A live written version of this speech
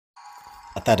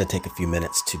I thought I'd take a few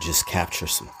minutes to just capture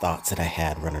some thoughts that I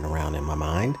had running around in my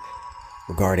mind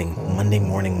regarding Monday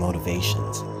morning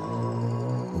motivations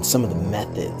and some of the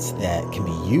methods that can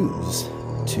be used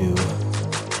to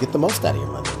get the most out of your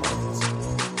Monday mornings.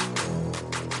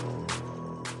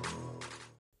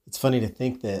 It's funny to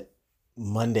think that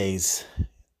Mondays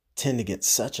tend to get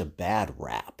such a bad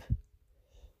rap.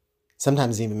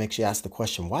 Sometimes it even makes you ask the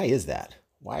question, why is that?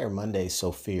 Why are Mondays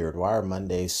so feared? Why are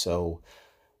Mondays so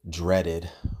dreaded?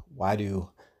 Why do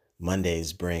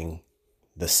Mondays bring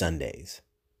the Sundays?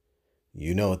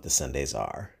 You know what the Sundays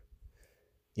are.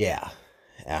 Yeah,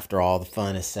 after all the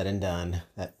fun is said and done,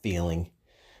 that feeling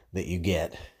that you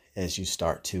get as you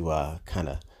start to kind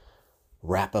of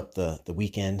wrap up the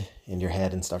weekend in your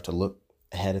head and start to look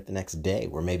ahead at the next day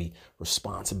where maybe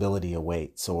responsibility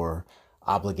awaits or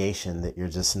obligation that you're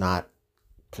just not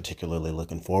particularly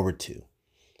looking forward to.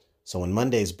 So when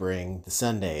Mondays bring the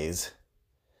Sundays,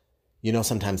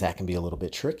 sometimes that can be a little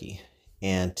bit tricky.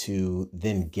 And to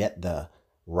then get the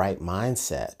right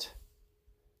mindset,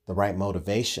 the right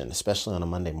motivation, especially on a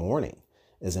Monday morning,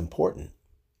 is important.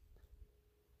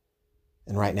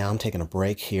 And right now I'm taking a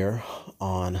break here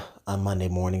on a Monday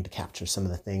morning to capture some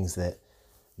of the things that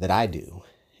I do.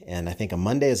 And I think a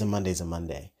Monday is a Monday is a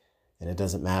Monday. And it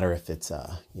doesn't matter if it's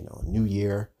a new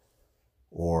year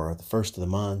or the first of the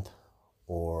month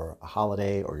or a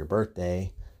holiday or your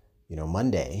birthday.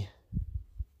 Monday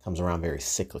comes around very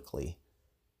cyclically,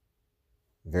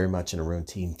 very much in a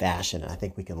routine fashion. And I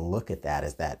think we can look at that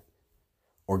as that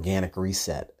organic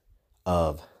reset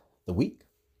of the week,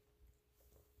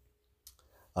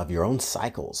 of your own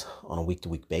cycles on a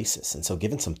week-to-week basis. And so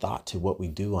giving some thought to what we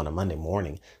do on a Monday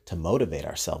morning to motivate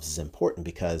ourselves is important,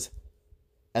 because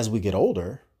as we get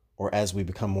older or as we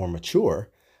become more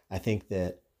mature, I think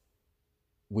that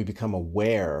we become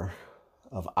aware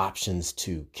of options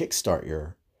to kickstart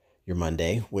your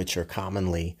Monday, which are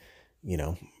commonly,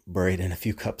 buried in a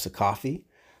few cups of coffee,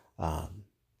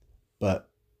 but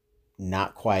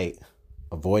not quite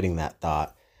avoiding that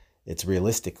thought. It's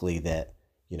realistically that,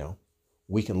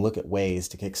 we can look at ways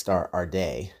to kickstart our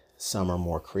day. Some are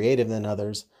more creative than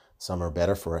others. Some are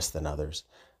better for us than others.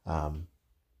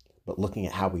 But looking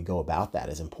at how we go about that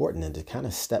is important, and to kind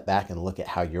of step back and look at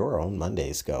how your own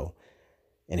Mondays go.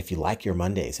 And if you like your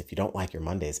Mondays, if you don't like your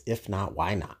Mondays, if not,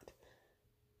 why not?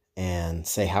 And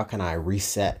say, how can I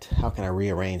reset? How can I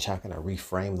rearrange? How can I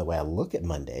reframe the way I look at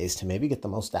Mondays to maybe get the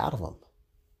most out of them?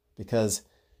 Because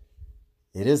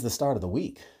it is the start of the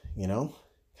week, kind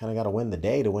of got to win the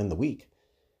day to win the week.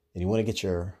 And you want to get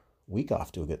your week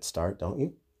off to a good start, don't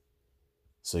you?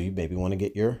 So you maybe want to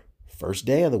get your first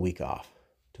day of the week off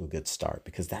to a good start,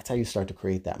 because that's how you start to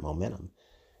create that momentum.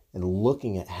 And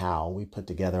looking at how we put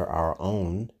together our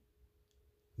own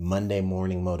Monday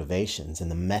morning motivations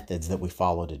and the methods that we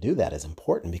follow to do that is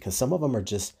important, because some of them are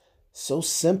just so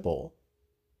simple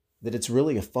that it's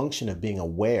really a function of being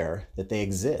aware that they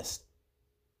exist.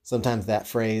 Sometimes that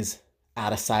phrase,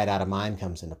 out of sight, out of mind,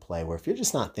 comes into play, where if you're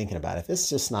just not thinking about it, if it's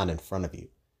just not in front of you,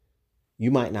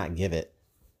 you might not give it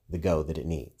the go that it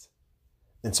needs.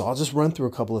 And so I'll just run through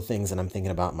a couple of things that I'm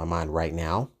thinking about in my mind right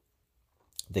now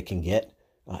that can get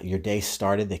your day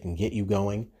started, that can get you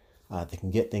going, that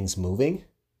can get things moving.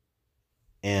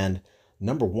 And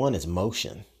number one is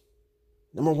motion.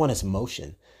 I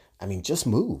mean, just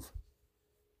move.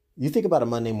 You think about a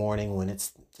Monday morning when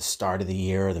it's the start of the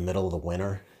year or the middle of the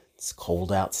winter. It's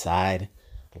cold outside.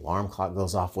 The alarm clock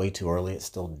goes off way too early. It's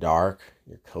still dark.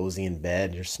 You're cozy in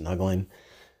bed. You're snuggling.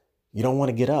 You don't want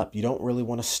to get up. You don't really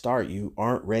want to start. You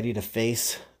aren't ready to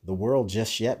face the world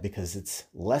just yet because it's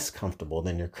less comfortable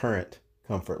than your current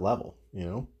comfort level,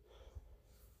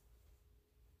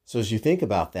 So as you think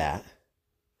about that,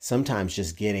 sometimes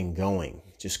just getting going,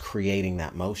 just creating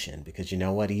that motion, because you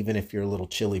know what? Even if you're a little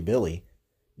chilly Billy,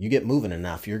 you get moving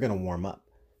enough, you're going to warm up.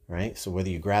 Right? So whether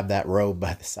you grab that robe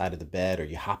by the side of the bed, or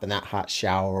you hop in that hot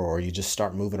shower, or you just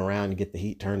start moving around, you get the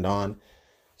heat turned on,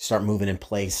 start moving in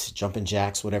place, jumping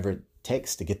jacks, whatever it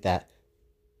takes to get that,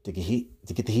 to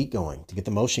get the heat going, to get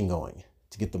the motion going,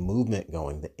 to get the movement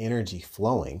going, the energy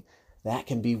flowing, that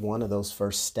can be one of those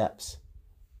first steps.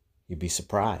 You'd be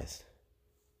surprised.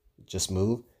 Just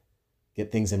move, get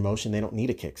things in motion. They don't need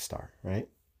a kickstart, right?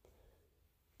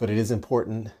 But it is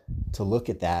important to look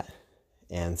at that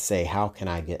and say, how can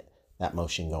I get that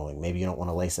motion going? Maybe you don't want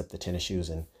to lace up the tennis shoes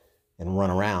and run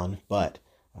around, but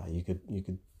you could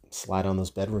slide on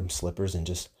those bedroom slippers and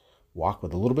just walk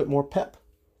with a little bit more pep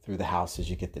through the house as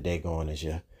you get the day going, as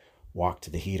you walk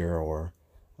to the heater or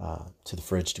to the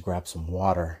fridge to grab some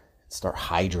water, start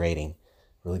hydrating,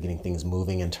 really getting things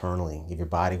moving internally, give your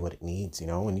body what it needs.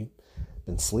 When you've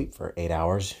been asleep for 8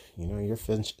 hours, you're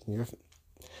finished, you're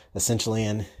essentially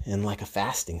in like a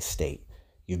fasting state.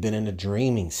 You've been in a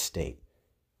dreaming state,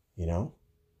 you know?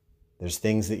 There's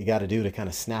things that you got to do to kind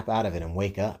of snap out of it and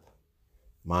wake up.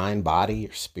 Mind, body,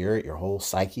 your spirit, your whole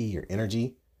psyche, your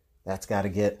energy, that's got to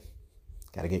get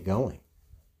going.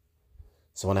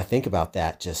 So when I think about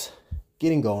that, just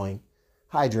getting going,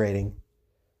 hydrating,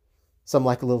 some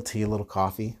like a little tea, a little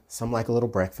coffee, some like a little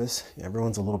breakfast.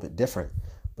 Everyone's a little bit different,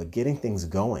 but getting things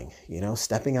going,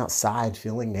 stepping outside,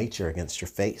 feeling nature against your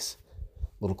face, a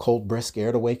little cold, brisk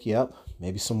air to wake you up,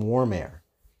 maybe some warm air.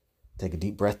 Take a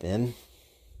deep breath in.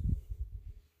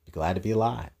 Be glad to be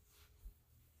alive.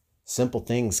 Simple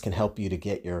things can help you to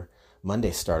get your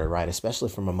Monday started right, especially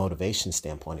from a motivation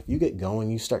standpoint. If you get going,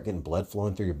 you start getting blood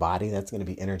flowing through your body, that's going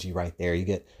to be energy right there. You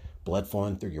get blood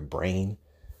flowing through your brain.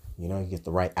 You get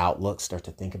the right outlook, start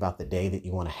to think about the day that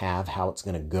you want to have, how it's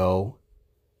going to go.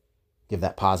 Give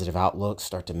that positive outlook,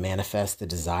 start to manifest the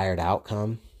desired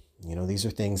outcome. These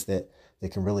are things that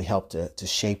can really help to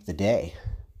shape the day.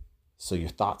 So your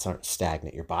thoughts aren't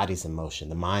stagnant, your body's in motion,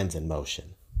 the mind's in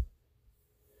motion.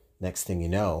 Next thing you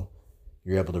know,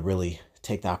 you're able to really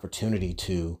take the opportunity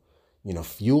to,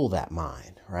 fuel that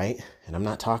mind, right? And I'm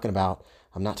not talking about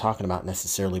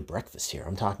necessarily breakfast here.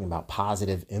 I'm talking about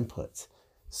positive inputs,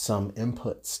 some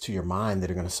inputs to your mind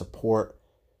that are going to support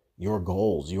your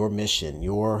goals, your mission,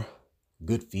 your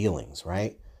good feelings,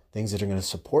 right? Things that are going to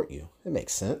support you. It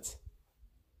makes sense.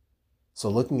 So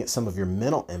looking at some of your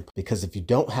mental input, because if you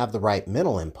don't have the right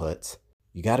mental inputs,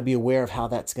 you got to be aware of how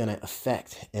that's going to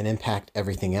affect and impact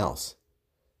everything else.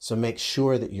 So make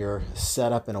sure that you're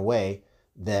set up in a way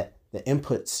that the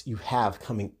inputs you have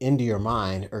coming into your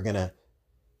mind are going to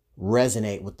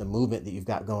resonate with the movement that you've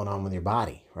got going on with your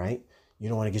body, right? You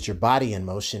don't want to get your body in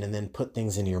motion and then put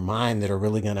things into your mind that are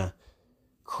really going to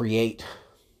create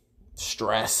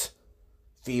stress,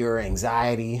 fear,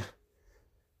 anxiety,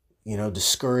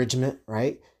 discouragement,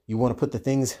 right? You want to put the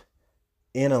things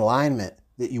in alignment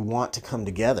that you want to come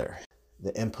together.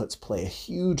 The inputs play a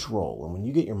huge role. And when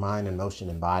you get your mind in motion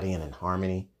and body and in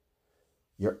harmony,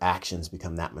 your actions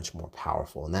become that much more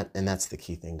powerful. And that's the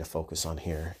key thing to focus on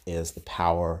here is the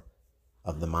power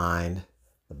of the mind,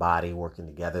 the body working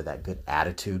together, that good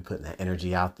attitude, putting that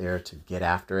energy out there to get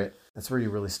after it. That's where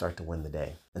you really start to win the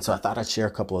day. And so I thought I'd share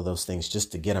a couple of those things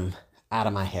just to get them out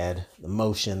of my head, the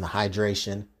motion, the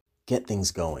hydration, get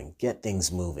things going, get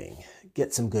things moving,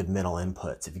 get some good mental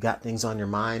inputs. If you got things on your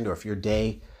mind, or if your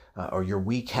day or your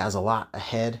week has a lot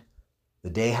ahead, the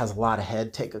day has a lot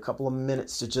ahead, take a couple of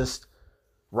minutes to just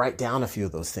write down a few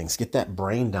of those things. Get that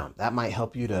brain dump. That might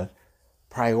help you to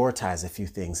prioritize a few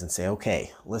things and say,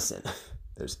 okay, listen,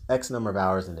 there's X number of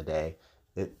hours in a day.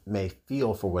 It may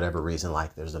feel for whatever reason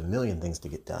like there's a million things to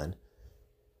get done.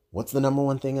 What's the number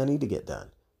one thing I need to get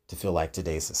done to feel like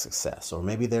today's a success? Or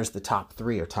maybe there's the top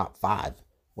 3 or top 5.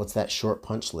 What's that short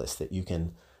punch list that you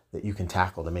can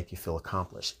tackle to make you feel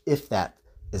accomplished? If that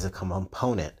is a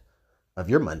component of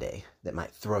your Monday that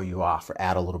might throw you off or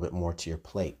add a little bit more to your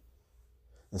plate.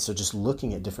 And so just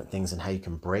looking at different things and how you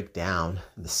can break down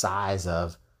the size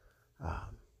of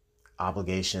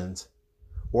obligations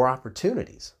or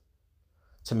opportunities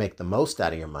to make the most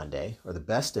out of your Monday or the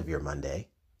best of your Monday,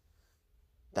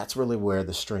 that's really where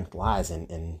the strength lies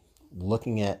in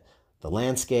looking at the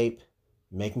landscape,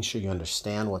 making sure you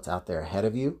understand what's out there ahead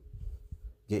of you,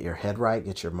 get your head right,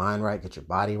 get your mind right, get your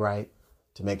body right,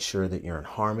 to make sure that you're in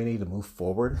harmony to move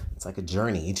forward. It's like a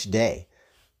journey each day.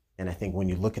 And I think when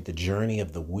you look at the journey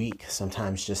of the week,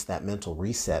 sometimes just that mental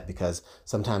reset, because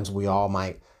sometimes we all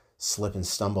might slip and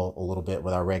stumble a little bit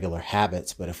with our regular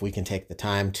habits. But if we can take the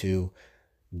time to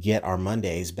get our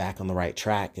Mondays back on the right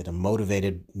track, get a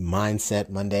motivated mindset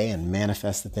Monday and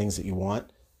manifest the things that you want,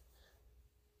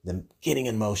 then getting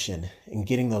in motion and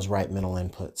getting those right mental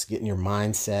inputs, getting your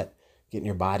mind set, getting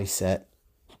your body set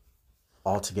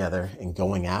all together and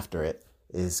going after it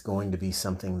is going to be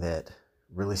something that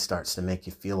really starts to make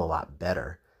you feel a lot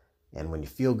better. And when you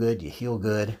feel good, you heal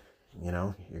good,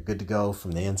 you're good to go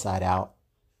from the inside out,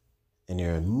 and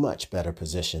you're in a much better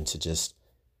position to just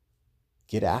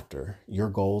get after your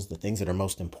goals, the things that are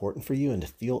most important for you, and to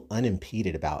feel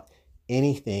unimpeded about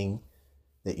anything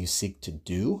that you seek to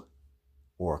do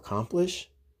or accomplish.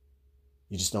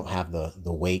 You just don't have the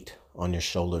weight on your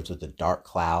shoulders or the dark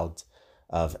clouds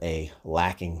of a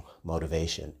lacking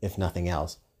motivation. If nothing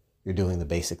else, you're doing the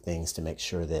basic things to make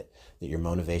sure that your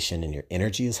motivation and your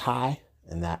energy is high,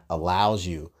 and that allows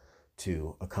you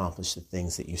to accomplish the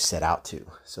things that you set out to,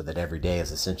 so that every day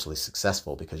is essentially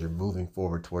successful because you're moving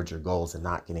forward towards your goals and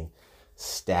not getting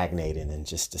stagnated and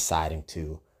just deciding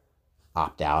to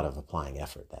opt out of applying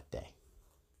effort that day.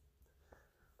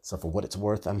 So for what it's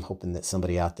worth, I'm hoping that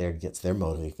somebody out there gets their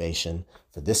motivation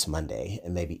for this Monday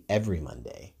and maybe every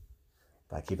Monday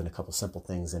by keeping a couple simple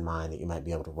things in mind that you might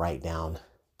be able to write down,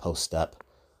 post up,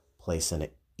 place in an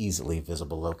easily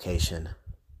visible location,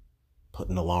 put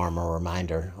an alarm or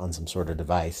reminder on some sort of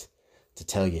device to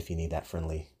tell you if you need that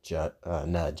friendly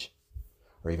nudge,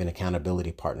 or even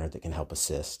accountability partner that can help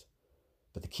assist.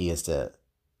 But the key is to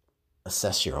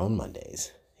assess your own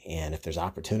Mondays. And if there's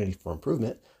opportunity for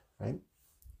improvement, right?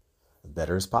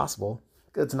 Better is possible.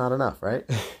 Good's not enough, right?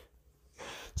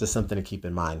 Just something to keep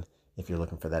in mind if you're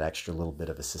looking for that extra little bit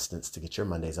of assistance to get your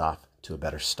Mondays off to a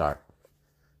better start.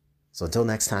 So until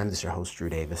next time, this is your host, Drew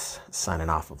Davis, signing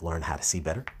off of Learn How to See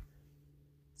Better.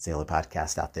 It's the only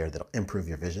podcast out there that'll improve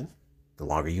your vision the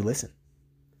longer you listen.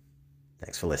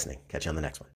 Thanks for listening. Catch you on the next one.